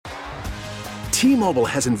T-Mobile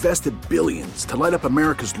has invested billions to light up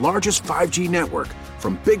America's largest 5G network,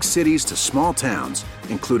 from big cities to small towns,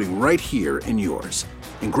 including right here in yours.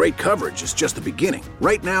 And great coverage is just the beginning.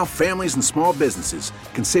 Right now, families and small businesses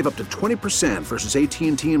can save up to 20% versus AT&T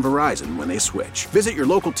and Verizon when they switch. Visit your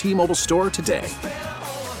local T-Mobile store today.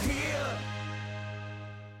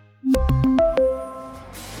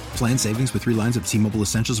 Plan savings with 3 lines of T-Mobile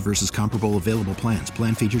Essentials versus comparable available plans.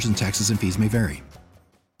 Plan features and taxes and fees may vary.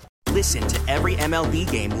 Listen to every MLB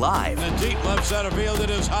game live. In the deep left center field, it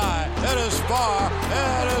is high, it is far,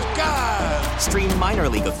 it is gone. Stream minor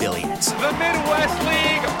league affiliates. The Midwest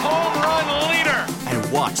League home run leader.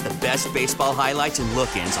 And watch the best baseball highlights and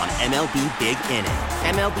look-ins on MLB Big Inning.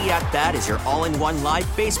 MLB At Bat is your all-in-one live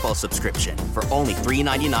baseball subscription for only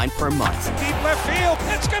 $3.99 per month. Deep left field,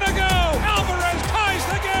 it's gonna go. Alvarez ties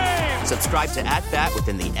the game. Subscribe to At Bat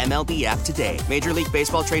within the MLB app today. Major League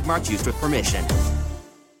Baseball trademarks used with permission.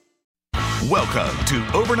 Welcome to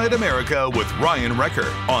Overnight America with Ryan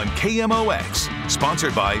Recker on KMOX.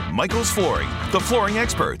 Sponsored by Michael's Flooring, the flooring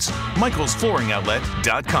experts.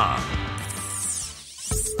 michaelsflooringoutlet.com.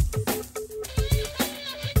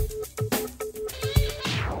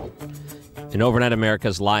 And Overnight America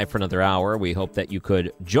is live for another hour. We hope that you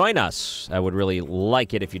could join us. I would really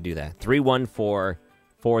like it if you do that.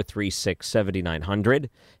 314-436-7900. Have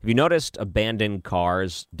you noticed abandoned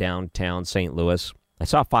cars downtown St. Louis? I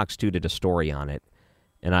saw Fox 2 did a story on it,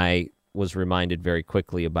 and I was reminded very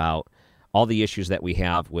quickly about all the issues that we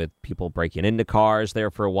have with people breaking into cars there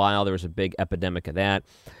for a while. There was a big epidemic of that.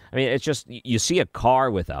 I mean, it's just, you see a car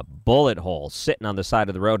with a bullet hole sitting on the side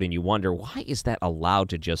of the road, and you wonder, why is that allowed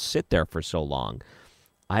to just sit there for so long?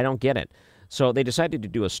 I don't get it. So they decided to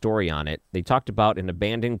do a story on it. They talked about an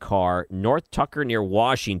abandoned car, North Tucker near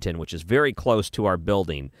Washington, which is very close to our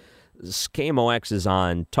building. KMOX is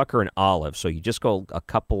on Tucker and Olive, so you just go a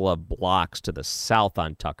couple of blocks to the south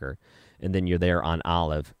on Tucker, and then you're there on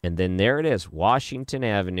Olive. And then there it is, Washington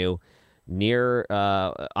Avenue, near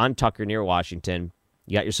on Tucker near Washington.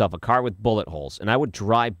 You got yourself a car with bullet holes, and I would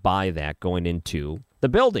drive by that going into the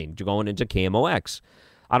building, going into KMOX.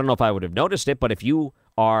 I don't know if I would have noticed it, but if you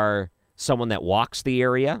are someone that walks the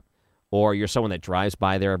area or you're someone that drives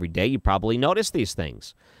by there every day, you probably notice these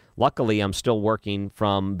things. Luckily, I'm still working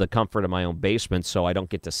from the comfort of my own basement, so I don't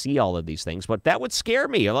get to see all of these things. But that would scare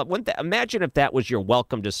me. Imagine if that was your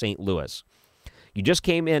welcome to St. Louis. You just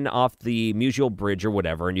came in off the Musial Bridge or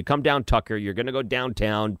whatever, and you come down Tucker. You're going to go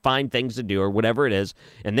downtown, find things to do or whatever it is.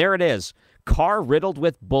 And there it is, car riddled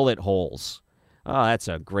with bullet holes. Oh, that's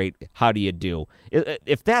a great, how do you do?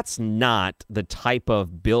 If that's not the type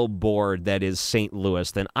of billboard that is St. Louis,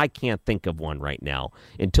 then I can't think of one right now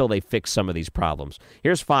until they fix some of these problems.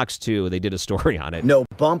 Here's Fox 2. They did a story on it. No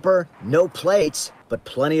bumper, no plates, but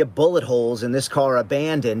plenty of bullet holes in this car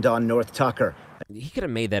abandoned on North Tucker. He could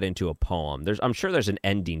have made that into a poem. I'm sure there's an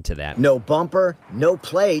ending to that. No bumper, no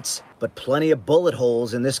plates, but plenty of bullet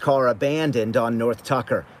holes in this car abandoned on North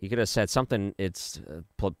Tucker. He could have said something, it's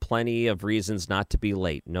plenty of reasons not to be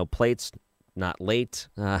late. No plates, not late.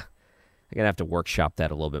 I'm going to have to workshop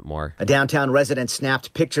that a little bit more. A downtown resident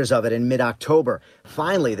snapped pictures of it in mid-October.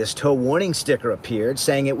 Finally, this tow warning sticker appeared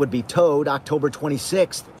saying it would be towed October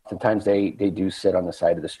 26th. Sometimes they do sit on the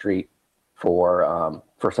side of the street for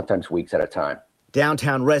sometimes weeks at a time.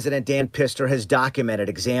 Downtown resident Dan Pister has documented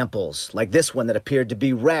examples, like this one that appeared to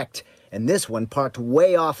be wrecked, and this one parked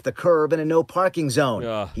way off the curb in a no parking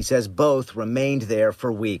zone. He says both remained there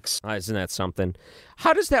for weeks. Isn't that something?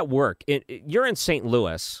 How does that work? You're in St.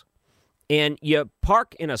 Louis, and you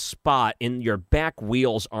park in a spot, and your back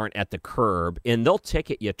wheels aren't at the curb, and they'll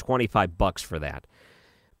ticket you $25 for that.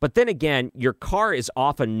 But then again, your car is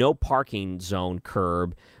off a no parking zone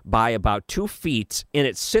curb by about 2 feet, and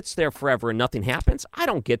it sits there forever and nothing happens. I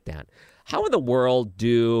don't get that. How in the world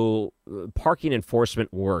do parking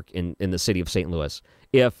enforcement work in the city of St. Louis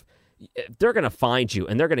if they're going to find you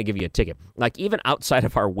and they're going to give you a ticket? Like even outside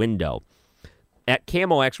of our window, at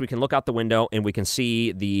KMOX, we can look out the window and we can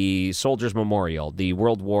see the Soldiers Memorial, the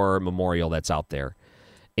World War Memorial that's out there.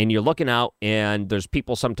 And you're looking out, and there's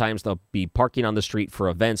people sometimes, they'll be parking on the street for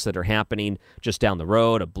events that are happening just down the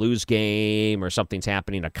road, a blues game or something's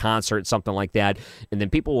happening, a concert, something like that. And then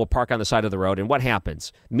people will park on the side of the road, and what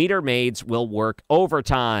happens? Meter maids will work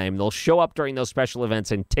overtime. They'll show up during those special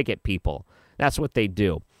events and ticket people. That's what they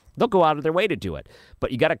do. They'll go out of their way to do it.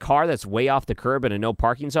 But you got a car that's way off the curb in a no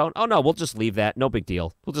parking zone? Oh, no, we'll just leave that. No big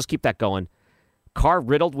deal. We'll just keep that going. Car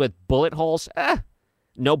riddled with bullet holes?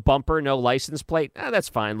 No bumper, no license plate. That's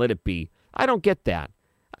fine. Let it be. I don't get that.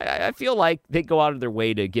 I feel like they go out of their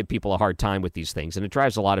way to give people a hard time with these things, and it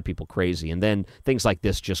drives a lot of people crazy. And then things like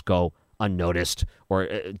this just go unnoticed, or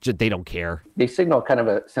they don't care. They signal kind of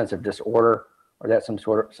a sense of disorder, or that some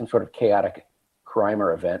sort of chaotic crime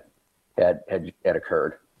or event had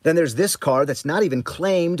occurred. Then there's this car that's not even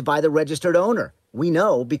claimed by the registered owner. We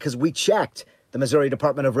know because we checked. The Missouri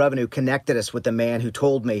Department of Revenue connected us with the man who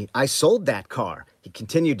told me I sold that car. He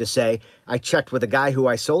continued to say, I checked with the guy who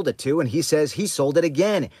I sold it to, and he says he sold it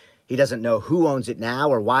again. He doesn't know who owns it now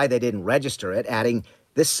or why they didn't register it, adding,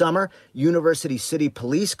 this summer, University City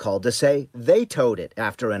Police called to say they towed it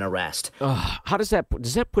after an arrest. How does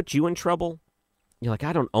that put you in trouble? You're like,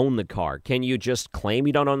 I don't own the car. Can you just claim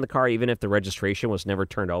you don't own the car even if the registration was never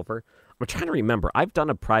turned over? I'm trying to remember. I've done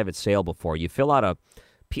a private sale before. You fill out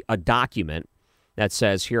a document that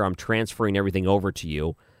says, here, I'm transferring everything over to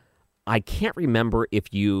you. I can't remember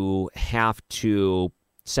if you have to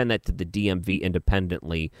send that to the DMV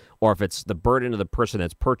independently or if it's the burden of the person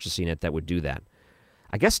that's purchasing it that would do that.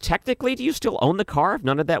 I guess technically, do you still own the car if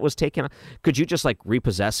none of that was taken? Could you just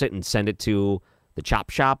repossess it and send it to the chop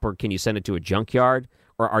shop, or can you send it to a junkyard?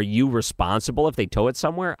 Or are you responsible if they tow it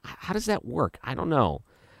somewhere? How does that work? I don't know.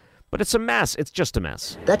 But it's a mess. It's just a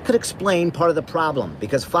mess. That could explain part of the problem,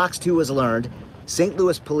 because Fox 2 has learned St.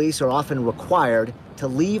 Louis police are often required to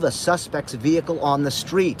leave a suspect's vehicle on the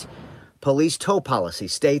street. Police tow policy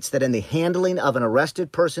states that in the handling of an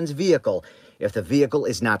arrested person's vehicle, if the vehicle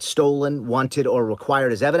is not stolen, wanted, or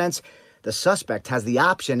required as evidence, the suspect has the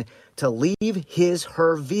option to leave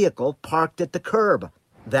her vehicle parked at the curb.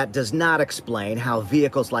 That does not explain how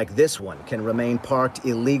vehicles like this one can remain parked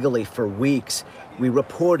illegally for weeks. We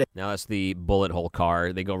reported. Now that's the bullet hole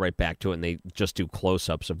car. They go right back to it, and they just do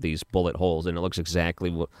close-ups of these bullet holes, and it looks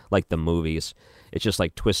exactly like the movies. It's just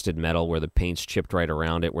like twisted metal where the paint's chipped right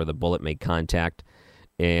around it where the bullet made contact.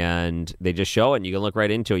 And they just show it, and you can look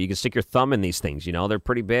right into it. You can stick your thumb in these things, they're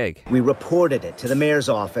pretty big. We reported it to the mayor's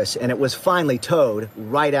office, and it was finally towed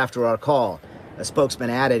right after our call. A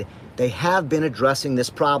spokesman added, they have been addressing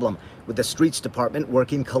this problem, with the Streets Department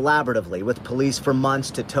working collaboratively with police for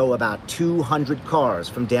months to tow about 200 cars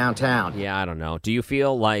from downtown. Yeah, I don't know. Do you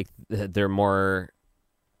feel like they're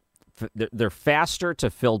faster to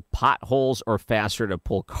fill potholes or faster to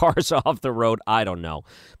pull cars off the road? I don't know.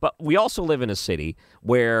 But we also live in a city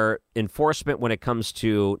where enforcement when it comes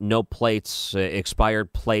to no plates,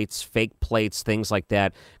 expired plates, fake plates, things like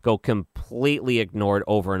that go completely ignored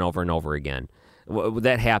over and over and over again.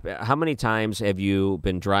 That happen. How many times have you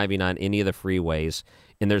been driving on any of the freeways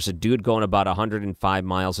and there's a dude going about 105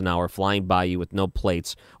 miles an hour flying by you with no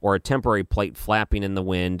plates or a temporary plate flapping in the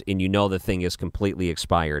wind and the thing is completely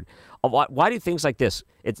expired? Why do things like this,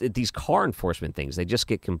 these car enforcement things, they just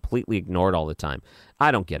get completely ignored all the time?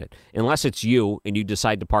 I don't get it. Unless it's you and you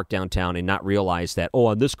decide to park downtown and not realize that,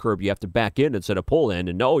 on this curb you have to back in instead of pull in,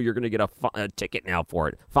 and no, you're going to get a ticket now for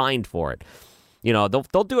it, fined for it.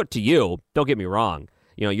 They'll do it to you. Don't get me wrong.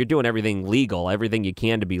 You're doing everything legal, everything you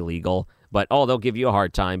can to be legal. But, they'll give you a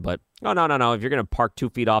hard time. But, no. If you're going to park 2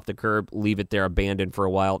 feet off the curb, leave it there abandoned for a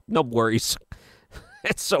while, no worries.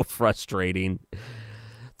 It's so frustrating.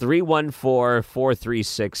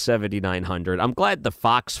 314-436-7900. I'm glad the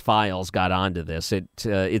Fox Files got onto this.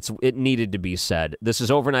 It needed to be said. This is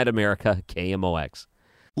Overnight America, KMOX.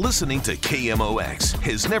 Listening to KMOX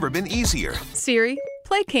has never been easier. Siri,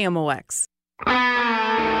 play KMOX.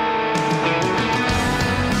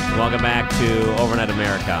 Welcome back to Overnight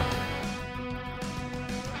America.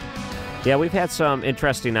 Yeah, we've had some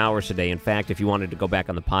interesting hours today. In fact, if you wanted to go back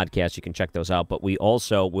on the podcast, you can check those out. But we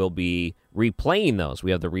also will be replaying those.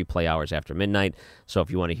 We have the replay hours after midnight. So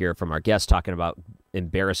if you want to hear from our guests talking about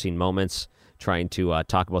embarrassing moments, trying to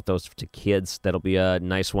talk about those to kids, that'll be a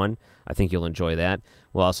nice one. I think you'll enjoy that.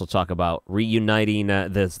 We'll also talk about reuniting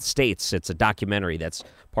the states. It's a documentary that's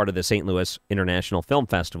part of the St. Louis International Film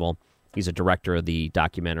Festival. He's a director of the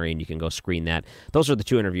documentary, and you can go screen that. Those are the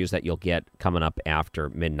 2 interviews that you'll get coming up after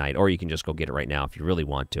midnight, or you can just go get it right now if you really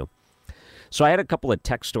want to. So I had a couple of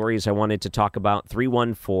tech stories I wanted to talk about.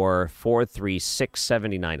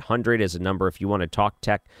 314-436-7900 is a number if you want to talk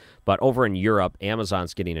tech. But over in Europe,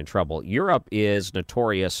 Amazon's getting in trouble. Europe is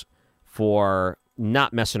notorious for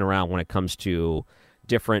not messing around when it comes to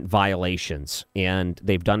different violations, and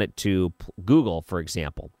they've done it to Google, for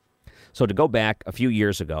example. So to go back a few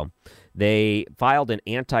years ago, they filed an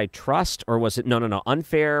antitrust, or was it,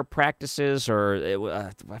 unfair practices,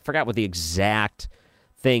 or I forgot what the exact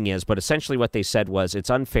thing is, but essentially what they said was it's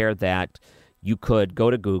unfair that you could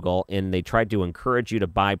go to Google and they tried to encourage you to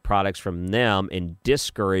buy products from them and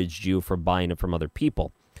discouraged you from buying them from other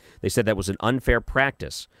people. They said that was an unfair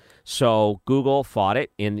practice. So Google fought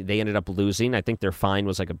it, and they ended up losing. I think their fine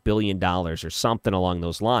was like $1 billion or something along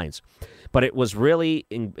those lines. But it was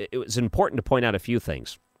important to point out a few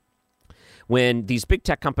things. when these big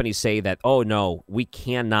tech companies say that, oh, no, we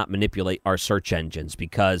cannot manipulate our search engines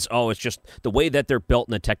because, it's just the way that they're built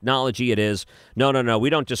and the technology it is. No, we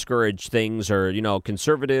don't discourage things or,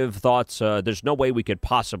 conservative thoughts. There's no way we could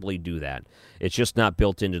possibly do that. It's just not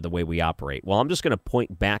built into the way we operate. Well, I'm just going to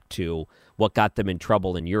point back to what got them in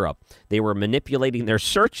trouble in Europe. They were manipulating their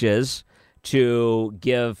searches to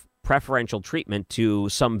give preferential treatment to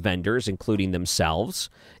some vendors, including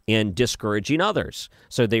themselves, and discouraging others.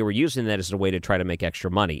 So they were using that as a way to try to make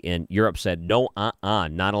extra money. And Europe said, no,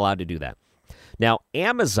 not allowed to do that. Now,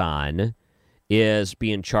 Amazon is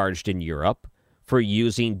being charged in Europe for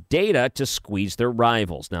using data to squeeze their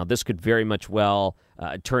rivals. Now, this could very much well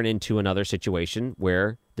turn into another situation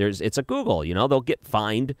where it's a Google. They'll get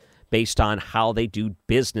fined based on how they do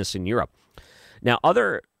business in Europe. Now,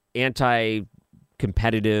 other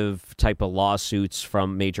anti-competitive type of lawsuits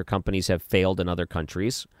from major companies have failed in other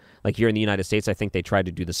countries. Like here in the United States, I think they tried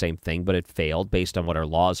to do the same thing, but it failed based on what our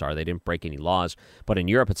laws are. They didn't break any laws. But in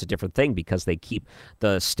Europe, it's a different thing because they keep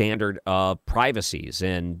the standard of privacies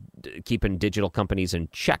and keeping digital companies in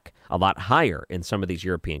check a lot higher in some of these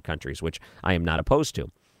European countries, which I am not opposed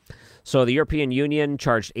to. So the European Union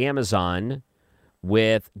charged Amazon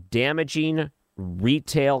with damaging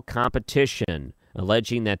retail competition,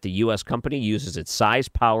 alleging that the U.S. company uses its size,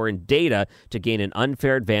 power, and data to gain an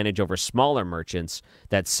unfair advantage over smaller merchants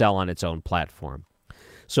that sell on its own platform.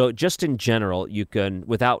 So just in general, you can,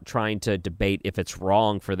 without trying to debate if it's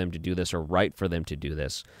wrong for them to do this or right for them to do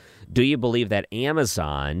this, do you believe that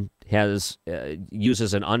Amazon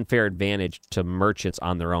uses an unfair advantage to merchants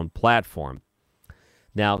on their own platform?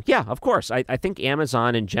 Now, yeah, of course. I think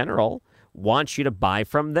Amazon in general wants you to buy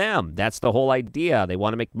from them. That's the whole idea. They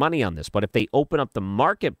want to make money on this. But if they open up the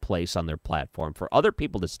marketplace on their platform for other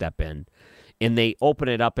people to step in, and they open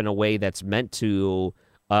it up in a way that's meant to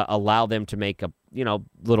allow them to make a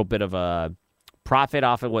little bit of a profit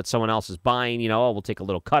off of what someone else is buying, we'll take a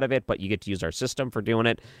little cut of it, but you get to use our system for doing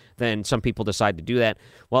it, then some people decide to do that.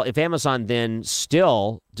 Well, if Amazon then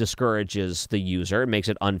still discourages the user, makes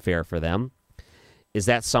it unfair for them, is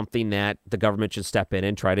that something that the government should step in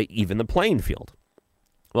and try to even the playing field?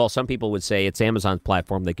 Well, some people would say it's Amazon's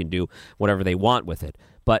platform. They can do whatever they want with it.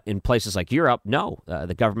 But in places like Europe, no,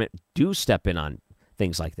 the government do step in on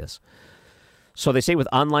things like this. So they say with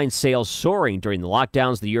online sales soaring during the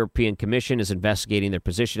lockdowns, the European Commission is investigating their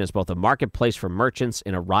position as both a marketplace for merchants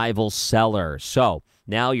and a rival seller. So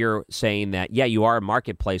now you're saying that, yeah, you are a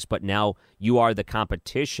marketplace, but now you are the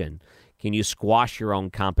competition. Can you squash your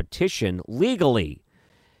own competition legally?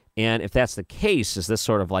 And if that's the case, is this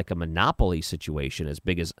sort of like a monopoly situation as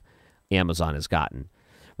big as Amazon has gotten?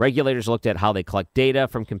 Regulators looked at how they collect data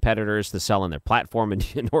from competitors to sell on their platform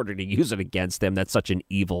in order to use it against them. That's such an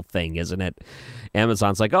evil thing, isn't it?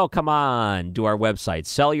 Amazon's like, oh, come on, do our website.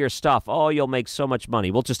 Sell your stuff. Oh, you'll make so much money.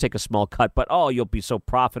 We'll just take a small cut, but oh, you'll be so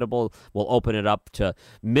profitable. We'll open it up to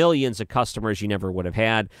millions of customers you never would have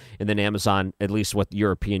had. And then Amazon, at least what the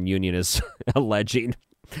European Union is alleging,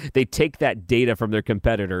 they take that data from their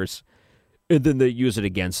competitors and then they use it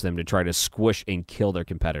against them to try to squish and kill their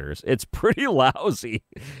competitors. It's pretty lousy.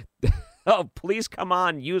 Oh, please come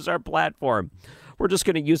on, use our platform. We're just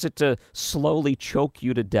going to use it to slowly choke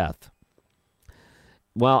you to death.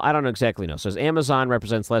 Well, I don't exactly know. So Amazon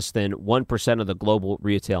represents less than 1% of the global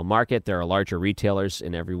retail market. There are larger retailers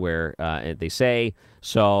in everywhere, they say.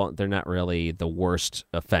 So they're not really the worst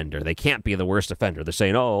offender. They can't be the worst offender. They're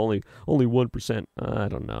saying, oh, only 1%. I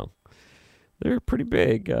don't know. They're pretty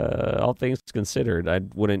big, all things considered. I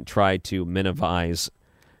wouldn't try to minimize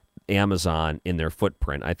Amazon in their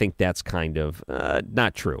footprint. I think that's kind of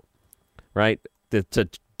not true, right? To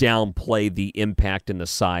downplay the impact and the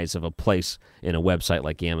size of a place in a website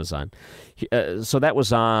like Amazon. So that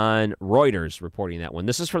was on Reuters reporting that one.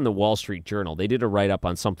 This is from the Wall Street Journal. They did a write-up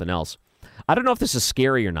on something else. I don't know if this is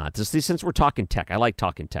scary or not. Since we're talking tech, I like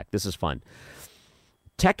talking tech. This is fun.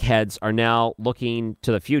 Tech heads are now looking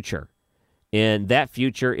to the future. And that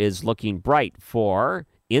future is looking bright for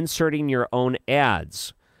inserting your own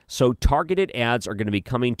ads. So targeted ads are going to be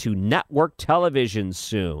coming to network television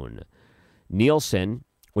soon. Nielsen,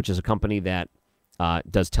 which is a company that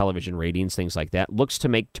does television ratings, things like that, looks to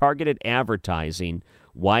make targeted advertising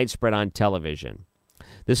widespread on television.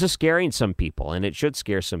 This is scaring some people, and it should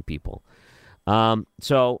scare some people.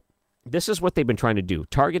 So this is what they've been trying to do.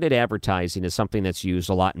 Targeted advertising is something that's used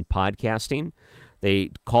a lot in podcasting.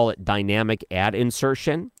 They call it dynamic ad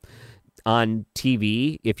insertion. On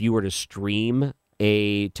TV, if you were to stream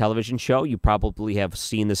a television show, you probably have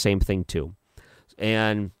seen the same thing too.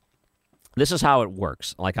 And this is how it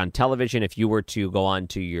works. Like on television, if you were to go on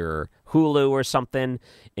to your Hulu or something,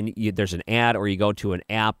 and there's an ad, or you go to an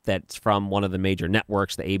app that's from one of the major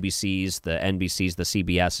networks, the ABCs, the NBCs, the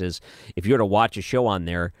CBSs. If you were to watch a show on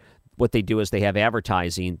there, what they do is they have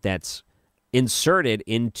advertising that's inserted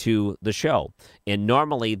into the show. And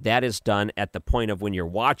normally that is done at the point of when you're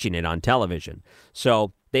watching it on television.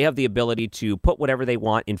 So they have the ability to put whatever they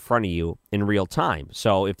want in front of you in real time.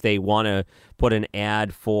 So if they want to put an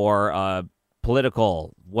ad for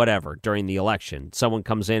political whatever during the election, someone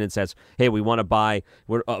comes in and says, hey, we want to buy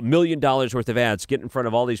 $1 million worth of ads, get in front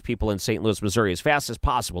of all these people in St. Louis, Missouri as fast as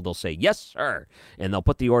possible. They'll say, yes, sir. And they'll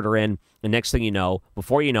put the order in. And next thing you know,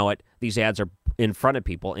 before you know it, these ads are in front of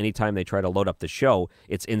people. Anytime they try to load up the show,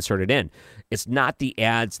 it's inserted in. It's not the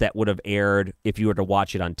ads that would have aired if you were to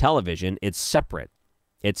watch it on television. It's separate.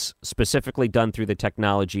 It's specifically done through the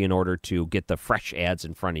technology in order to get the fresh ads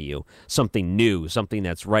in front of you, something new, something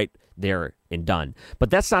that's right there and done.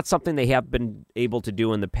 But that's not something they have been able to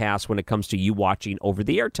do in the past when it comes to you watching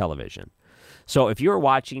over-the-air television. So if you're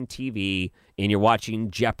watching TV and you're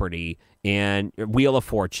watching Jeopardy and Wheel of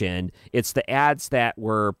Fortune, it's the ads that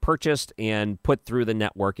were purchased and put through the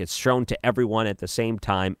network. It's shown to everyone at the same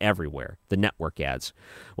time everywhere, the network ads.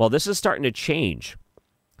 Well, this is starting to change.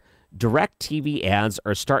 Direct TV ads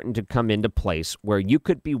are starting to come into place where you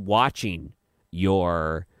could be watching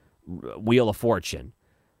your Wheel of Fortune.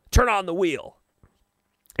 Turn on the wheel.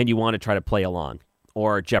 And you want to try to play along.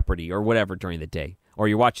 Or Jeopardy or whatever during the day. Or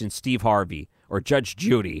you're watching Steve Harvey or Judge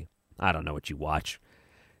Judy. I don't know what you watch.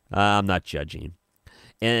 I'm not judging.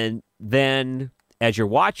 And then as you're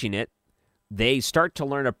watching it, they start to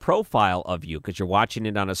learn a profile of you because you're watching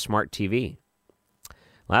it on a smart TV.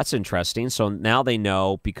 Well, that's interesting. So now they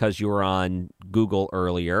know, because you were on Google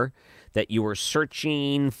earlier, that you were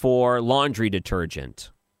searching for laundry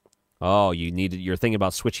detergent. Oh, you're thinking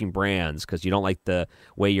about switching brands because you don't like the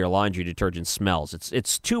way your laundry detergent smells.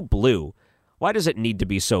 It's too blue. Why does it need to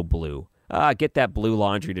be so blue? Get that blue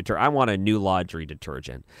laundry detergent. I want a new laundry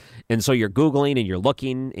detergent. And so you're Googling and you're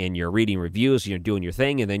looking and you're reading reviews and you're doing your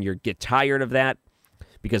thing, and then you get tired of that.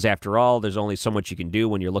 Because after all, there's only so much you can do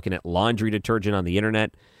when you're looking at laundry detergent on the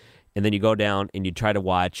internet. And then you go down and you try to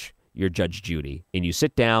watch your Judge Judy. And you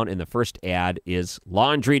sit down and the first ad is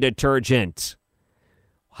laundry detergent.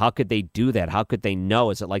 How could they do that? How could they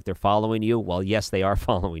know? Is it like they're following you? Well, yes, they are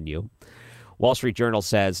following you. Wall Street Journal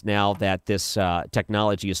says now that this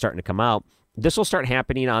technology is starting to come out, this will start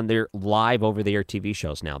happening on their live over-the-air TV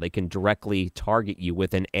shows now. They can directly target you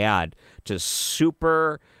with an ad to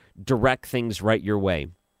super direct things right your way.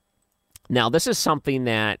 Now, this is something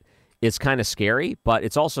that is kind of scary, but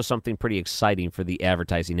it's also something pretty exciting for the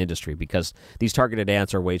advertising industry because these targeted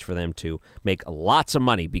ads are ways for them to make lots of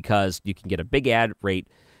money because you can get a big ad rate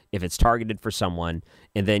if it's targeted for someone,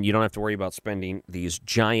 and then you don't have to worry about spending these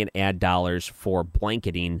giant ad dollars for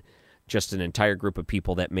blanketing just an entire group of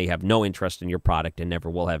people that may have no interest in your product and never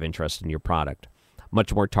will have interest in your product.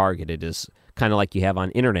 Much more targeted is kind of like you have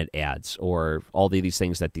on internet ads or all these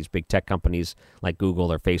things that these big tech companies like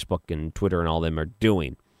Google or Facebook and Twitter and all them are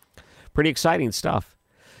doing. Pretty exciting stuff.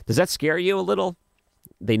 Does that scare you a little?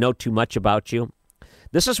 They know too much about you.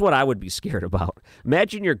 This is what I would be scared about.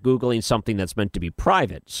 Imagine you're Googling something that's meant to be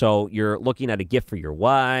private. So you're looking at a gift for your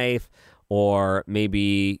wife, or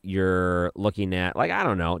maybe you're looking at, like, I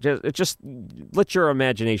don't know, just let your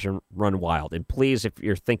imagination run wild. And please, if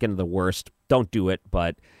you're thinking of the worst, don't do it,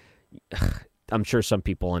 but I'm sure some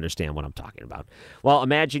people understand what I'm talking about. Well,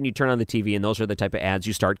 imagine you turn on the TV and those are the type of ads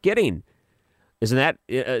you start getting. Isn't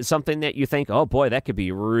that something that you think, oh boy, that could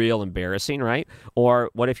be real embarrassing, right? Or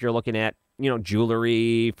what if you're looking at,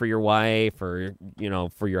 jewelry for your wife or,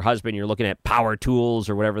 for your husband, you're looking at power tools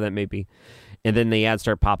or whatever that may be. And then the ads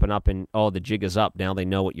start popping up and, oh, the jig is up. Now they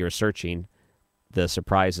know what you're searching. The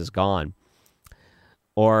surprise is gone.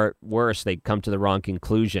 Or worse, they come to the wrong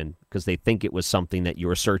conclusion because they think it was something that you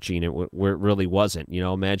were searching and where it really wasn't.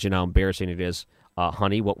 Imagine how embarrassing it is.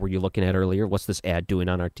 Honey, what were you looking at earlier? What's this ad doing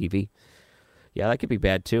on our TV? Yeah, that could be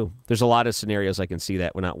bad too. There's a lot of scenarios I can see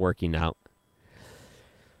that we're not working out.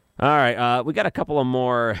 All right, we got a couple of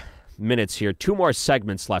more minutes here. 2 more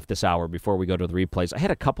segments left this hour before we go to the replays. I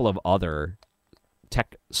had a couple of other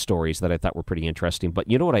tech stories that I thought were pretty interesting, but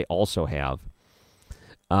you know what I also have?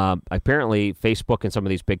 Apparently, Facebook and some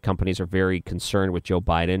of these big companies are very concerned with Joe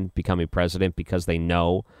Biden becoming president because they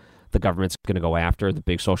know the government's going to go after the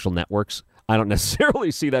big social networks. I don't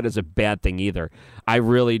necessarily see that as a bad thing either. I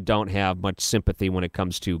really don't have much sympathy when it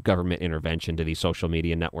comes to government intervention to these social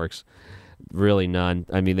media networks. Really none.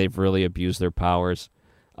 I mean, they've really abused their powers.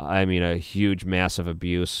 I mean, a huge, massive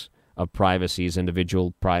abuse of privacies,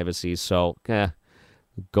 individual privacies. So,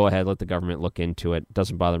 go ahead, let the government look into it.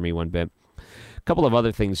 Doesn't bother me one bit. A couple of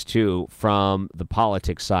other things, too, from the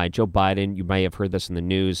politics side. Joe Biden, you may have heard this in the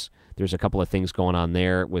news. There's a couple of things going on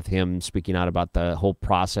there with him speaking out about the whole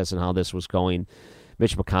process and how this was going.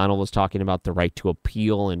 Mitch McConnell was talking about the right to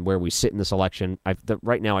appeal and where we sit in this election.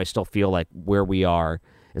 Right now, I still feel like where we are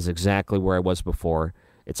is exactly where I was before.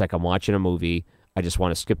 It's like I'm watching a movie. I just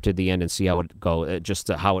want to skip to the end and see how it goes, just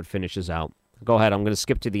how it finishes out. Go ahead. I'm going to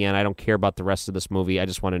skip to the end. I don't care about the rest of this movie. I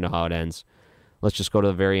just want to know how it ends. Let's just go to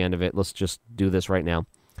the very end of it. Let's just do this right now.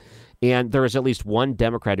 And there is at least one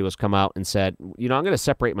Democrat who has come out and said, I'm going to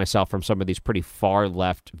separate myself from some of these pretty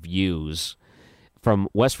far-left views. From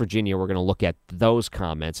West Virginia, we're going to look at those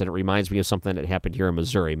comments, and it reminds me of something that happened here in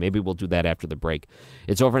Missouri. Maybe we'll do that after the break.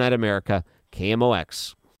 It's Overnight America,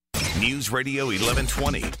 KMOX. News Radio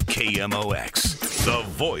 1120, KMOX, the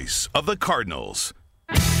voice of the Cardinals.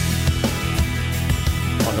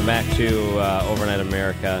 Welcome back to Overnight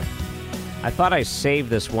America. I thought I saved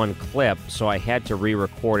this one clip, so I had to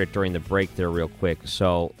re-record it during the break there real quick.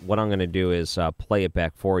 So what I'm going to do is play it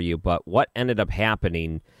back for you. But what ended up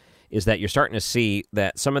happening is that you're starting to see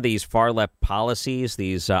that some of these far-left policies,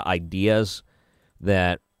 these ideas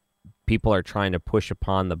that people are trying to push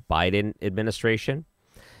upon the Biden administration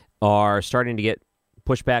are starting to get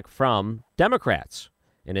pushback from Democrats.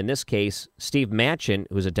 And in this case, Steve Manchin,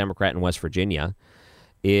 who's a Democrat in West Virginia,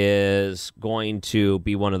 is going to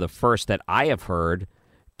be one of the first that I have heard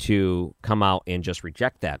to come out and just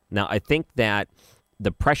reject that. Now, I think that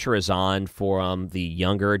the pressure is on for the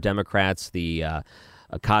younger Democrats, the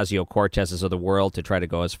Ocasio-Cortezes of the world, to try to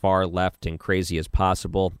go as far left and crazy as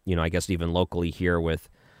possible. I guess even locally here with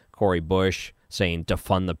Cori Bush saying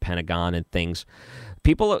defund the Pentagon and things.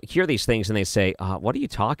 People hear these things and they say, what are you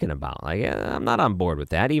talking about? I'm not on board with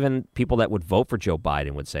that. Even people that would vote for Joe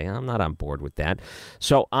Biden would say, I'm not on board with that.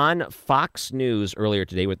 So on Fox News earlier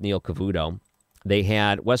today with Neil Cavuto, they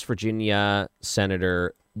had West Virginia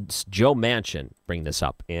Senator Joe Manchin bring this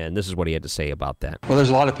up, and this is what he had to say about that. Well, there's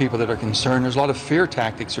a lot of people that are concerned. There's a lot of fear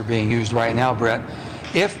tactics are being used right now, Brett.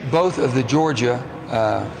 If both of the Georgia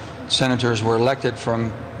senators were elected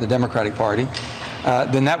from the Democratic Party,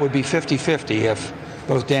 then that would be 50-50 if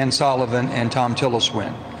both Dan Sullivan and Tom Tillis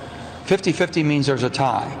win. 50-50 means there's a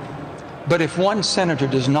tie. But if one senator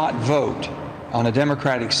does not vote on a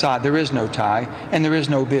Democratic side, there is no tie and there is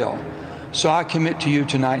no bill. So I commit to you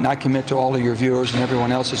tonight, and I commit to all of your viewers and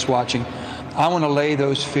everyone else that's watching, I want to lay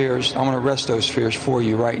those fears, I want to rest those fears for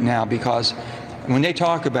you right now, because when they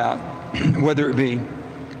talk about whether it be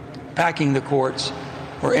packing the courts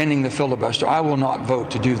or ending the filibuster, I will not vote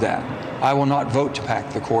to do that. I will not vote to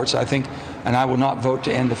pack the courts, I think, and I will not vote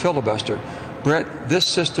to end the filibuster. Brett, this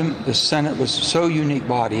system, the Senate, was so unique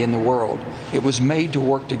body in the world. It was made to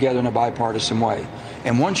work together in a bipartisan way.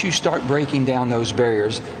 And once you start breaking down those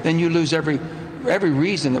barriers, then you lose every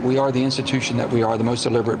reason that we are the institution that we are, the most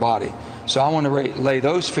deliberate body. So I want to lay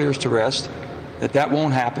those fears to rest, that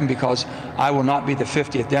won't happen, because I will not be the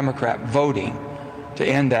 50th Democrat voting to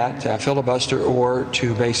end that filibuster or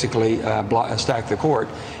to basically stack the court.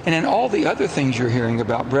 And then all the other things you're hearing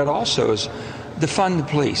about, Brett, also is defund the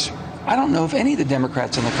police. I don't know of any of the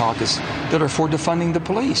Democrats in the caucus that are for defunding the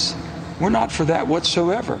police. We're not for that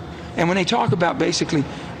whatsoever. And when they talk about basically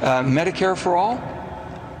Medicare for all,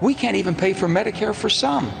 we can't even pay for Medicare for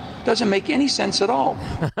some. Doesn't make any sense at all.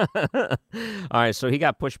 All right, so he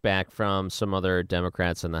got pushback from some other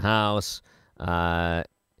Democrats in the House.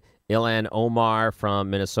 Ilhan Omar from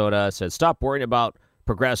Minnesota said, stop worrying about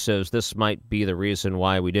progressives. This might be the reason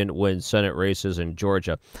why we didn't win Senate races in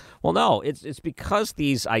Georgia. Well, no, it's because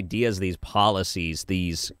these ideas, these policies,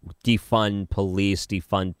 these defund police,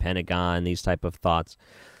 defund Pentagon, these type of thoughts,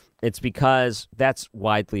 it's because that's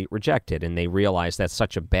widely rejected, and they realize that's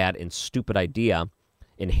such a bad and stupid idea,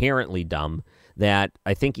 inherently dumb, that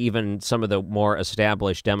I think even some of the more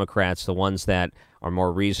established Democrats, the ones that are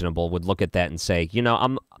more reasonable, would look at that and say,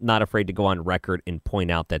 I'm not afraid to go on record and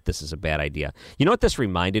point out that this is a bad idea. You know what this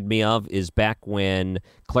reminded me of is back when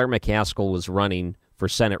Claire McCaskill was running for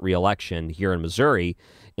Senate re-election here in Missouri,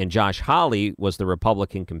 and Josh Hawley was the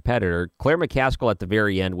Republican competitor. Claire McCaskill at the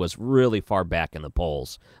very end was really far back in the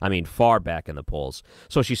polls. I mean, far back in the polls.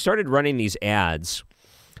 So she started running these ads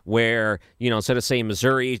where, instead of saying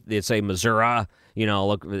Missouri, they'd say Missouri.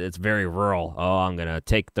 Look, it's very rural. Oh, I'm going to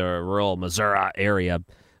take the rural Missouri area.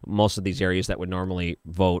 Most of these areas that would normally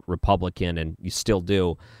vote Republican, and you still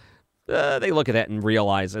do, they look at that and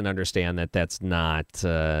realize and understand that that's not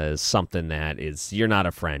something that is, you're not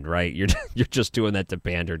a friend, right? You're just doing that to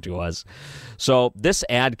pander to us. So this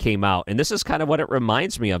ad came out, and this is kind of what it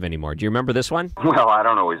reminds me of anymore. Do you remember this one? Well, I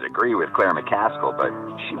don't always agree with Claire McCaskill, but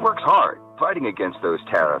she works hard, fighting against those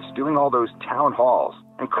tariffs, doing all those town halls.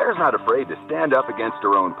 And Claire's not afraid to stand up against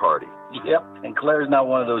her own party. Yep, and Claire's not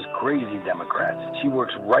one of those crazy Democrats. She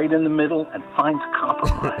works right in the middle and finds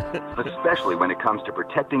compromise. Especially when it comes to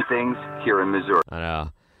protecting things here in Missouri. I know.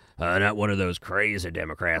 Not one of those crazy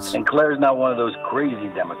Democrats. And Claire's not one of those crazy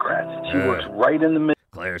Democrats. She works right in the middle.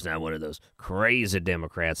 Claire's not one of those crazy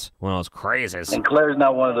Democrats. One of those crazies. And Claire's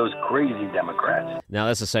not one of those crazy Democrats. Now,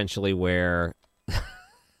 that's essentially where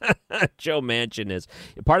Joe Manchin is.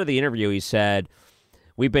 Part of the interview, he said,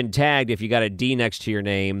 "We've been tagged. If you got a D next to your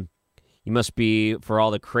name, you must be for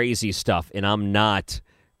all the crazy stuff, and I'm not."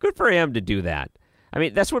 Good for him to do that. I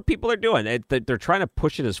mean, that's what people are doing. They're trying to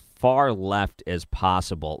push it as far left as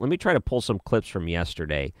possible. Let me try to pull some clips from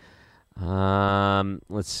yesterday.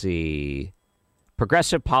 Let's see.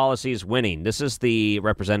 Progressive policies winning. This is the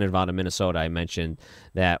representative out of Minnesota I mentioned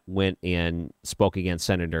that went and spoke against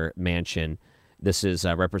Senator Manchin. This is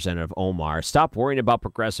Representative Omar. Stop worrying about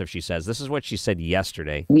progressive, she says. This is what she said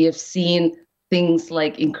yesterday. We have seen things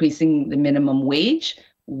like increasing the minimum wage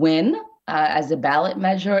win as a ballot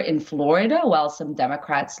measure in Florida, while some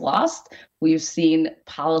Democrats lost. We've seen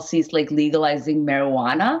policies like legalizing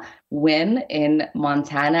marijuana win in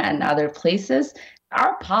Montana and other places.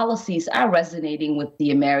 Our policies are resonating with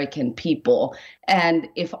the American people. And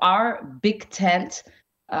if our big tent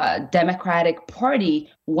Democratic Party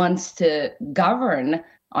wants to govern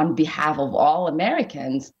on behalf of all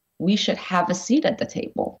Americans, we should have a seat at the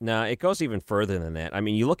table. No, it goes even further than that. I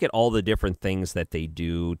mean, you look at all the different things that they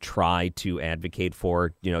do try to advocate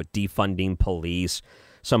for, defunding police.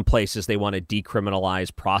 Some places they want to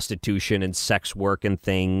decriminalize prostitution and sex work and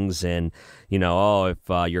things. And, if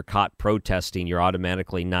you're caught protesting, you're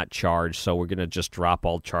automatically not charged. So we're going to just drop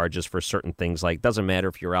all charges for certain things. Like, doesn't matter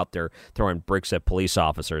if you're out there throwing bricks at police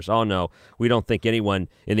officers. Oh, no, we don't think anyone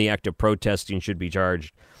in the act of protesting should be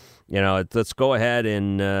charged. Let's go ahead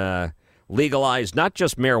and legalize not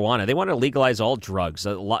just marijuana. They want to legalize all drugs.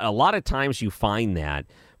 A lot of times you find that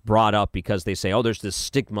brought up because they say, there's this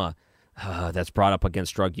stigma that's brought up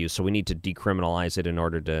against drug use, so we need to decriminalize it in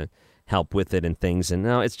order to help with it and things. And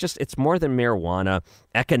no, it's more than marijuana.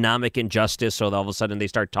 Economic injustice, so all of a sudden they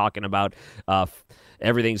start talking about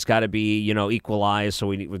everything's got to be, equalized.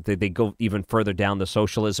 So they go even further down the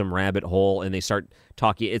socialism rabbit hole, and they start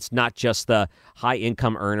talking. It's not just the high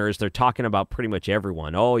income earners. They're talking about pretty much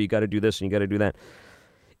everyone. Oh, you got to do this and you got to do that.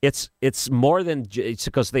 It's more than it's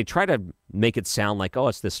because they try to make it sound like,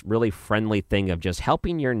 it's this really friendly thing of just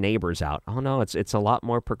helping your neighbors out. Oh no, it's a lot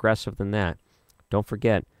more progressive than that. Don't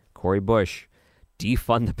forget, Cori Bush,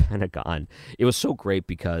 defund the Pentagon. It was so great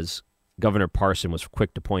because Governor Parson was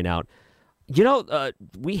quick to point out,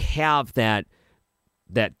 we have that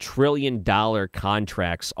 $1 trillion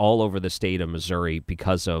contracts all over the state of Missouri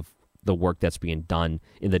because of the work that's being done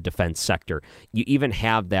in the defense sector. You even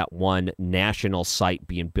have that one national site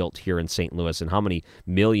being built here in St. Louis, and how many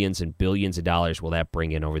millions and billions of dollars will that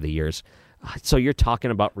bring in over the years? So you're talking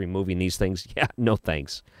about removing these things? Yeah, no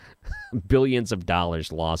thanks. Billions of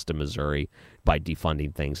dollars lost to Missouri by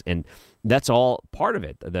defunding things, and that's all part of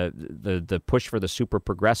it. The push for the super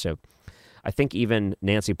progressive. I think even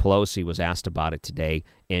Nancy Pelosi was asked about it today,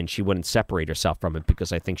 and she wouldn't separate herself from it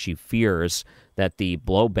because I think she fears that the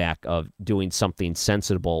blowback of doing something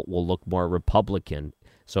sensible will look more Republican.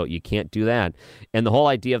 So you can't do that. And the whole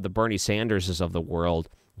idea of the Bernie Sanderses of the world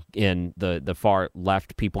and the far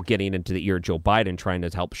left people getting into the ear of Joe Biden trying to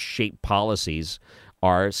help shape policies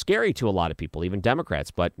are scary to a lot of people, even Democrats.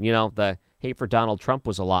 But, the hate for Donald Trump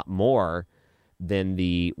was a lot more than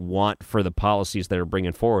the want for the policies that are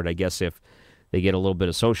bringing forward. I guess if they get a little bit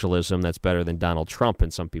of socialism, that's better than Donald Trump in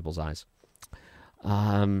some people's eyes.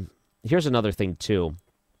 Here's another thing, too.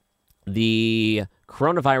 The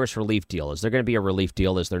coronavirus relief deal. Is there going to be a relief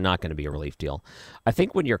deal? Is there not going to be a relief deal? I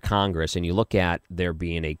think when you're Congress and you look at there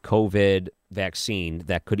being a COVID vaccine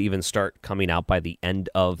that could even start coming out by the end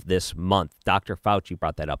of this month. Dr. Fauci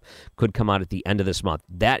brought that up. Could come out at the end of this month.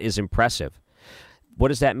 That is impressive. What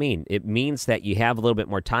does that mean? It means that you have a little bit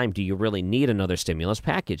more time. Do you really need another stimulus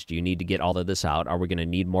package? Do you need to get all of this out? Are we going to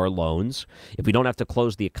need more loans? If we don't have to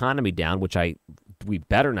close the economy down, which we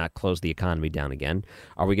better not close the economy down again,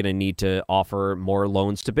 are we going to need to offer more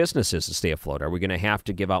loans to businesses to stay afloat? Are we going to have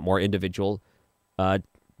to give out more individual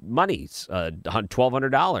monies,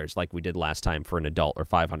 $1,200 like we did last time for an adult, or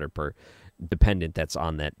 $500 per dependent that's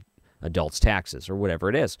on that adult's taxes, or whatever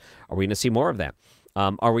it is? Are we going to see more of that?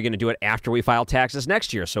 Are we going to do it after we file taxes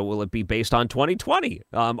next year? So will it be based on 2020?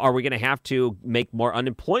 Are we going to have to make more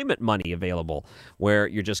unemployment money available where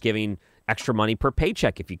you're just giving extra money per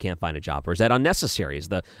paycheck if you can't find a job? Or is that unnecessary? Is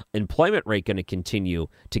the employment rate going to continue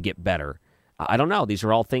to get better? I don't know. These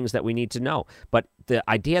are all things that we need to know. But the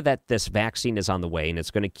idea that this vaccine is on the way and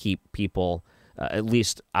it's going to keep people at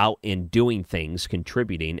least out in doing things,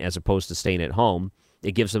 contributing, as opposed to staying at home,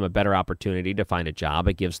 it gives them a better opportunity to find a job.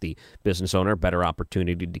 It gives the business owner a better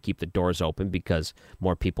opportunity to keep the doors open because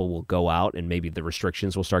more people will go out and maybe the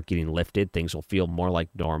restrictions will start getting lifted. Things will feel more like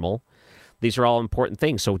normal. These are all important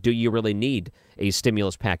things. So do you really need a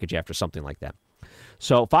stimulus package after something like that?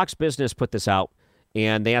 So Fox Business put this out,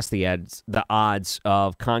 and they asked the odds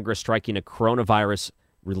of Congress striking a coronavirus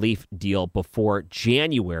relief deal before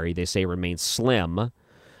January. They say remains slim.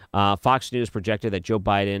 Fox News projected that Joe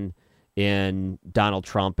Biden and Donald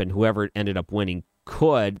Trump and whoever ended up winning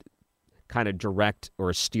could kind of direct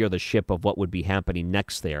or steer the ship of what would be happening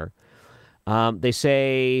next there. They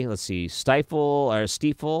say, let's see, Stifel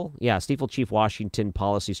Chief Washington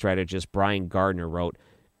policy strategist Brian Gardner wrote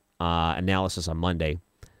analysis on Monday,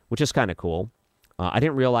 which is kind of cool. I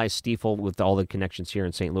didn't realize Stifel, with all the connections here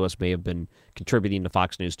in St. Louis, may have been contributing to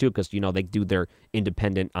Fox News, too, because, they do their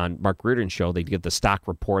independent on Mark Reardon's show. They give the stock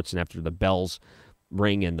reports, and after the bells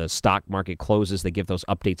ring and the stock market closes, they give those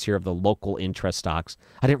updates here of the local interest stocks.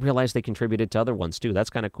 I didn't realize they contributed to other ones, too.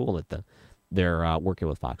 That's kind of cool that they're working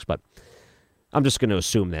with Fox, but I'm just going to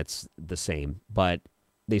assume that's the same. But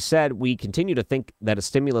they said, we continue to think that a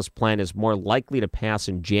stimulus plan is more likely to pass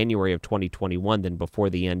in January of 2021 than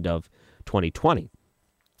before the end of 2020.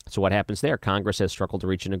 So what happens there? Congress has struggled to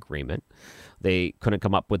reach an agreement. They couldn't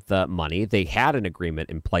come up with the money. They had an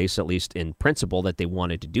agreement in place, at least in principle, that they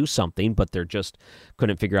wanted to do something, but they just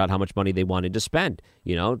couldn't figure out how much money they wanted to spend.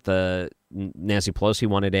 The Nancy Pelosi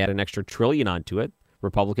wanted to add an extra $1 trillion onto it.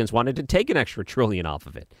 Republicans wanted to take an extra $1 trillion off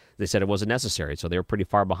of it. They said it wasn't necessary, so they were pretty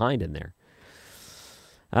far behind in there.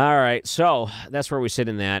 All right, so that's where we sit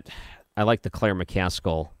in that. I like the Claire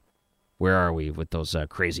McCaskill. Where are we with those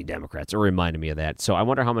crazy Democrats? It reminded me of that. So I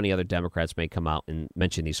wonder how many other Democrats may come out and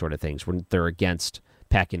mention these sort of things when they're against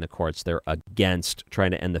packing the courts. They're against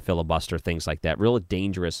trying to end the filibuster, things like that. Real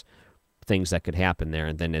dangerous things that could happen there.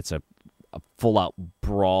 And then it's a full-out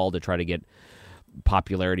brawl to try to get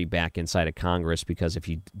popularity back inside of Congress, because if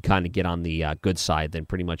you kind of get on the good side, then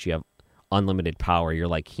pretty much you have unlimited power. You're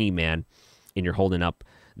like He-Man, and you're holding up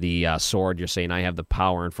the sword. You're saying, I have the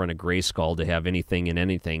power in front of Grayskull to have anything and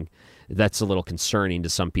anything. That's a little concerning to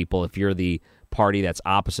some people. If you're the party that's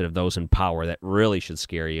opposite of those in power, that really should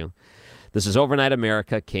scare you. This is Overnight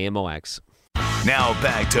America, KMOX. Now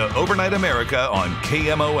back to Overnight America on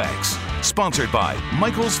KMOX. Sponsored by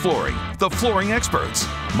Michael's Flooring, the flooring experts.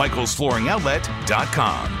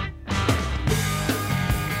 MichaelsFlooringOutlet.com.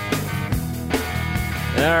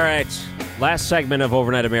 All right. Last segment of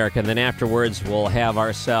Overnight America, and then afterwards we'll have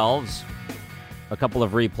ourselves a couple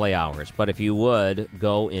of replay hours. But if you would,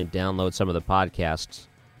 go and download some of the podcasts.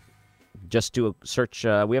 Just do a search.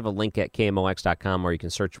 We have a link at KMOX.com where you can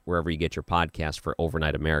search wherever you get your podcast for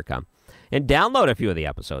Overnight America. And download a few of the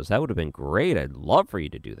episodes. That would have been great. I'd love for you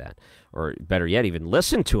to do that. Or better yet, even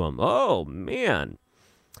listen to them. Oh, man.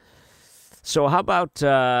 So how about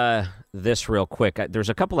this real quick? There's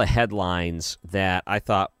a couple of headlines that I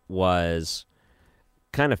thought was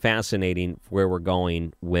kind of fascinating where we're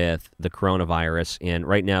going with the coronavirus. And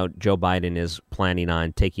right now, Joe Biden is planning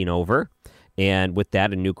on taking over. And with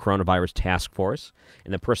that, a new coronavirus task force.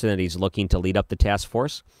 And the person that he's looking to lead up the task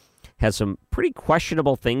force has some pretty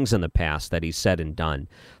questionable things in the past that he's said and done.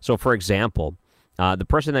 So, for example, the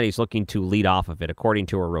person that he's looking to lead off of it, according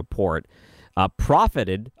to a report,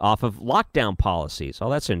 profited off of lockdown policies. Oh,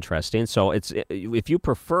 that's interesting. So if you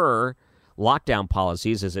prefer lockdown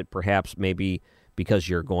policies, is it perhaps maybe because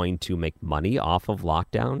you're going to make money off of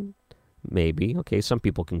lockdown? Maybe. Okay, some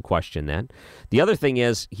people can question that. The other thing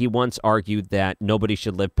is he once argued that nobody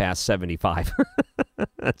should live past 75.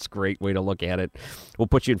 That's a great way to look at it. We'll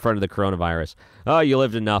put you in front of the coronavirus. Oh, you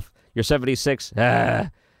lived enough. You're 76?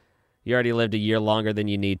 You already lived a year longer than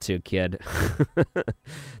you need to, kid.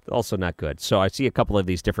 Also not good. So I see a couple of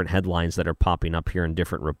these different headlines that are popping up here in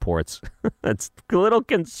different reports. That's a little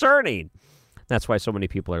concerning. That's why so many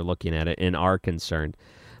people are looking at it and are concerned.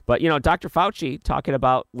 But, Dr. Fauci talking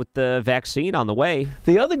about with the vaccine on the way.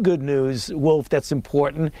 The other good news, Wolf, that's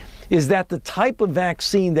important is that the type of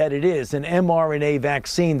vaccine that it is, an mRNA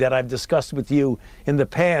vaccine that I've discussed with you in the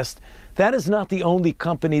past, that is not the only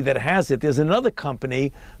company that has it. There's another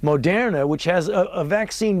company, Moderna, which has a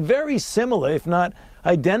vaccine very similar, if not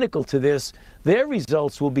identical to this. Their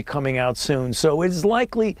results will be coming out soon. So it is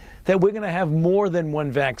likely that we're going to have more than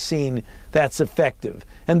one vaccine that's effective.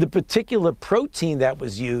 And the particular protein that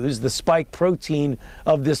was used, the spike protein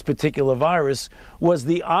of this particular virus, was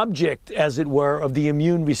the object, as it were, of the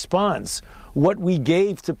immune response. what we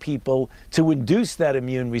gave to people to induce that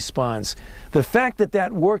immune response. The fact that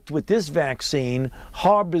that worked with this vaccine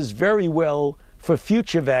harbors very well for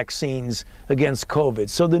future vaccines against COVID.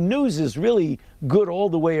 So the news is really good all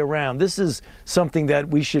the way around. This is something that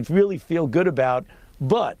we should really feel good about.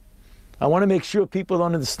 But I want to make sure people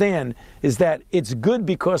understand is that it's good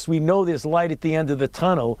because we know there's light at the end of the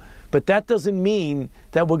tunnel, but that doesn't mean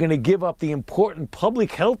that we're going to give up the important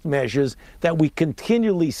public health measures that we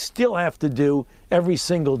continually still have to do every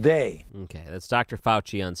single day. Okay, that's Dr.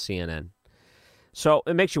 Fauci on CNN. So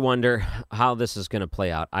it makes you wonder how this is going to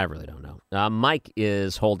play out. I really don't know. Mike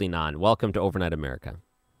is holding on. Welcome to Overnight America.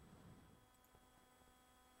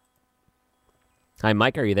 Hi,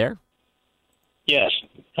 Mike. Are you there? Yes.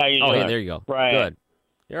 How you doing? Oh, hey, there you go. Right. Good.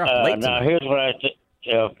 You're up late now, tonight. here's what I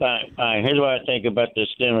think. Fine. Here's what I think about the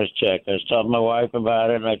stimulus check. I was talking to my wife about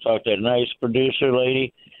it, and I talked to a nice producer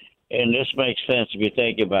lady, and this makes sense if you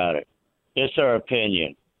think about it. This is our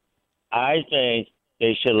opinion. I think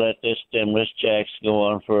they should let this stimulus checks go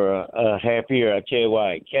on for a half year. I'll tell you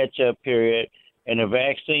why. Catch-up period. And the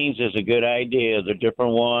vaccines is a good idea. The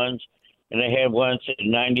different ones. And they have ones at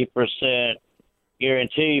 90%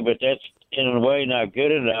 guarantee, but that's in a way not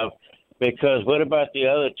good enough because what about the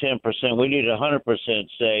other 10%? We need 100%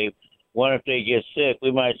 safe. What if they get sick?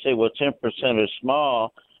 We might say, well, 10% is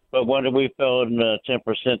small, but what if we fell in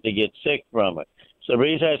 10% to get sick from it? So the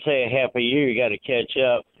reason I say a half a year, you got to catch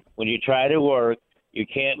up. When you try to work, you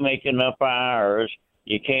can't make enough hours,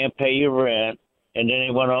 you can't pay your rent, and then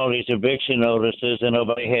they want all these eviction notices and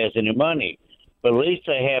nobody has any money. But at least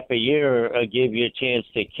a half a year will give you a chance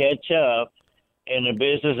to catch up, and the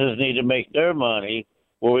businesses need to make their money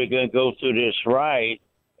where we're going to go through this right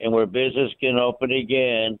and where business can open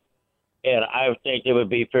again. And I think it would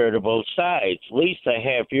be fair to both sides. At least a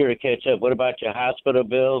half year to catch up. What about your hospital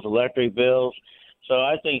bills, electric bills? So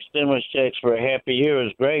I think stimulus checks for a half a year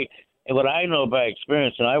is great. And what I know by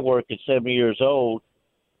experience, and I work at 70 years old,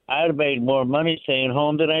 I'd have made more money staying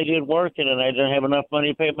home than I did working, and I didn't have enough money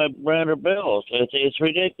to pay my rent or bills. It's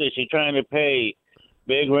ridiculous. You're trying to pay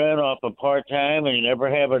big rent off of part-time, and you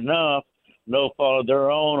never have enough, no fault of their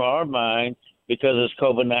own or mine, because it's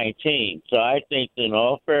COVID-19. So I think, in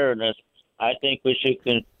all fairness, I think we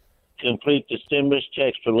should complete the stimulus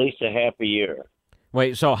checks for at least a half a year.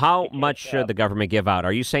 Wait, so how much should the government give out?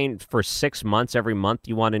 Are you saying for 6 months, every month,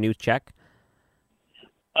 you want a new check?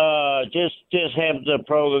 Just have the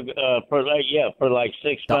program for like 6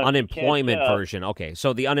 months. The unemployment version. Okay,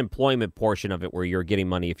 so the unemployment portion of it, where you're getting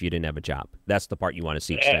money if you didn't have a job. That's the part you want to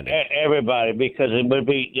see extended. Everybody, because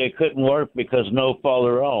they couldn't work because no fault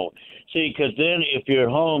of their own. See, because then if you're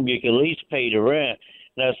home, you can at least pay the rent.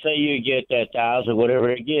 Now, say you get that $1,000, whatever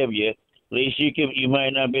they give you, at least you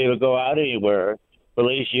might not be able to go out anywhere. But at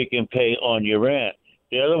least you can pay on your rent.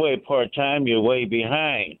 The other way, part-time, you're way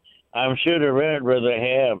behind. I'm sure the rent would rather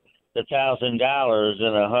have the $1,000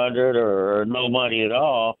 than $100 or no money at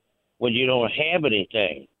all when you don't have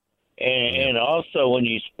anything. And also, when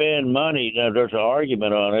you spend money, now there's an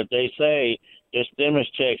argument on it. They say the stimulus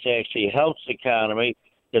checks actually helps the economy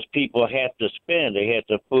because people have to spend. They have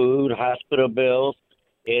the food, hospital bills.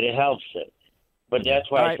 It helps it. But that's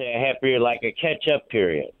why I say a half year, like a catch-up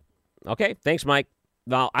period. Okay, thanks, Mike.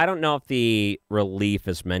 Now, I don't know if the relief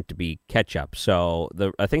is meant to be catch-up. So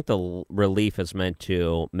I think the relief is meant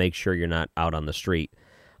to make sure you're not out on the street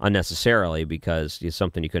unnecessarily because it's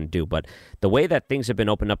something you couldn't do. But the way that things have been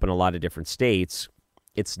opened up in a lot of different states,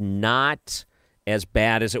 it's not as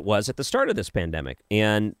bad as it was at the start of this pandemic.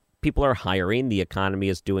 And people are hiring. The economy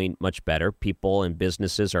is doing much better. People and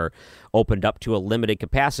businesses are opened up to a limited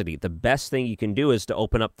capacity. The best thing you can do is to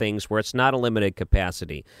open up things where it's not a limited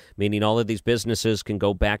capacity, meaning all of these businesses can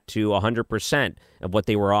go back to 100% of what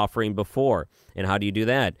they were offering before. And how do you do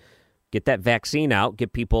that? Get that vaccine out,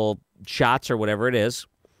 get people shots or whatever it is.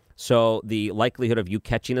 So the likelihood of you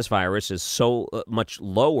catching this virus is so much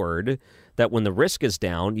lowered that when the risk is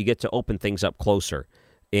down, you get to open things up closer.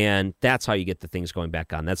 And that's how you get the things going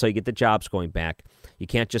back on. That's how you get the jobs going back. You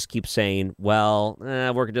can't just keep saying, well,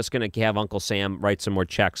 we're just going to have Uncle Sam write some more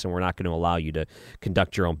checks and we're not going to allow you to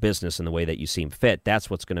conduct your own business in the way that you seem fit. That's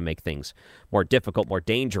what's going to make things more difficult, more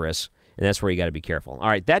dangerous, and that's where you got to be careful. All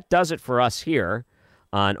right, that does it for us here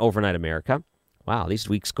on Overnight America. Wow, these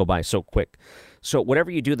weeks go by so quick. So whatever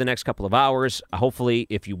you do the next couple of hours, hopefully,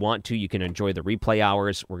 if you want to, you can enjoy the replay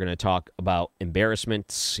hours. We're going to talk about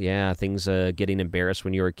embarrassments. Yeah, things getting embarrassed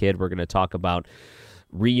when you were a kid. We're going to talk about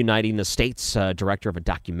reuniting the states, director of a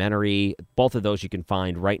documentary. Both of those you can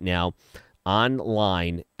find right now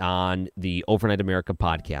online on the Overnight America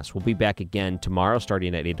podcast. We'll be back again tomorrow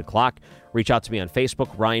starting at 8 o'clock. Reach out to me on Facebook.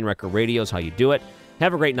 Ryan Recker Radio is how you do it.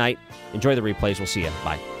 Have a great night. Enjoy the replays. We'll see you.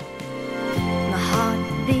 Bye. My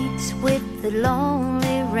heart beats with the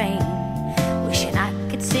lonely rain, wishing I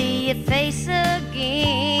could see your face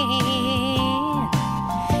again.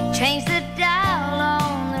 Change the dial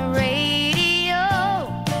on the radio,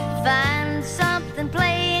 find something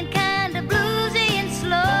playing kind of bluesy and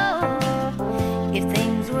slow. If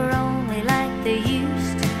things were only like they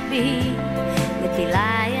used to be, we'd be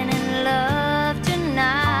lying in love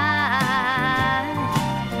tonight.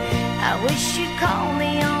 I wish you'd call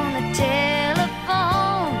me on the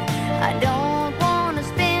telephone. I don't want to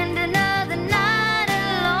spend another night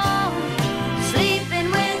alone,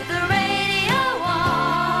 sleeping with the radio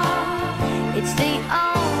on. It's the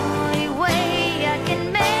only way I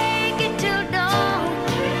can make it till dawn,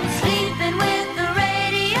 sleeping with the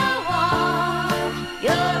radio on.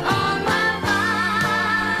 You're on my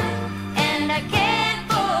mind, and I can't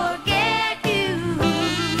forget you.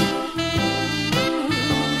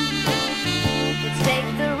 Let's take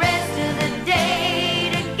the rest of the day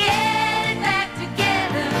to get it back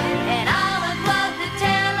together, and I'll unplug the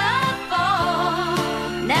telephone.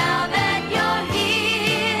 Now that you're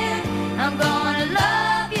here, I'm gonna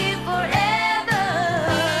love you forever.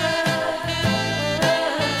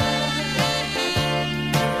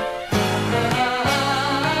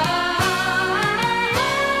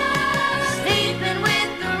 Sleeping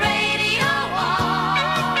with the radio on.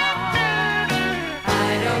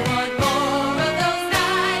 I don't want more of those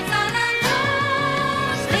nights all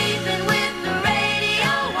alone. Sleeping with the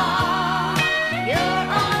radio on. You're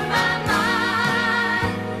on my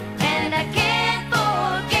mind, and I can't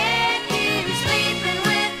forget you. Sleeping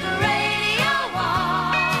with the radio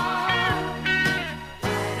on.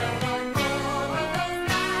 I don't want more of those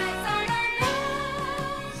nights all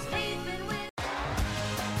alone. Sleeping with.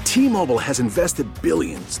 T-Mobile has invested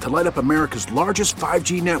billions to light up America's largest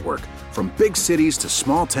 5G network, from big cities to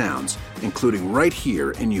small towns, including right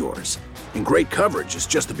here in yours. And great coverage is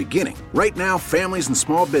just the beginning. Right now, families and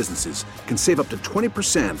small businesses can save up to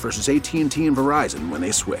 20% versus AT&T and Verizon when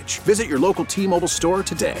they switch. Visit your local T-Mobile store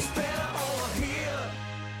today.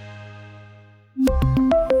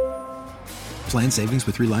 Plan savings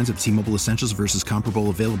with 3 lines of T-Mobile Essentials versus comparable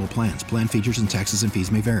available plans. Plan features and taxes and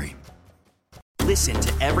fees may vary. Listen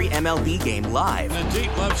to every MLB game live. In the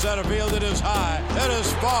deep left center field, it is high, it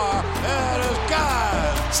is far, it is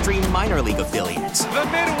God. Stream minor league affiliates. The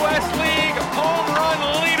Midwest League home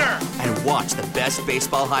run leader. And watch the best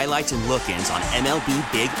baseball highlights and look-ins on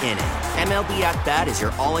MLB Big Inning. MLB At Bat is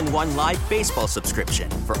your all-in-one live baseball subscription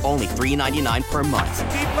for only $3.99 per month.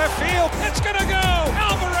 Deep left field. It's going to go.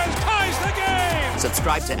 Alvarez ties the game.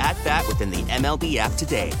 Subscribe to At Bat within the MLB app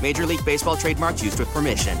today. Major League Baseball trademarks used with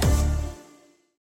permission.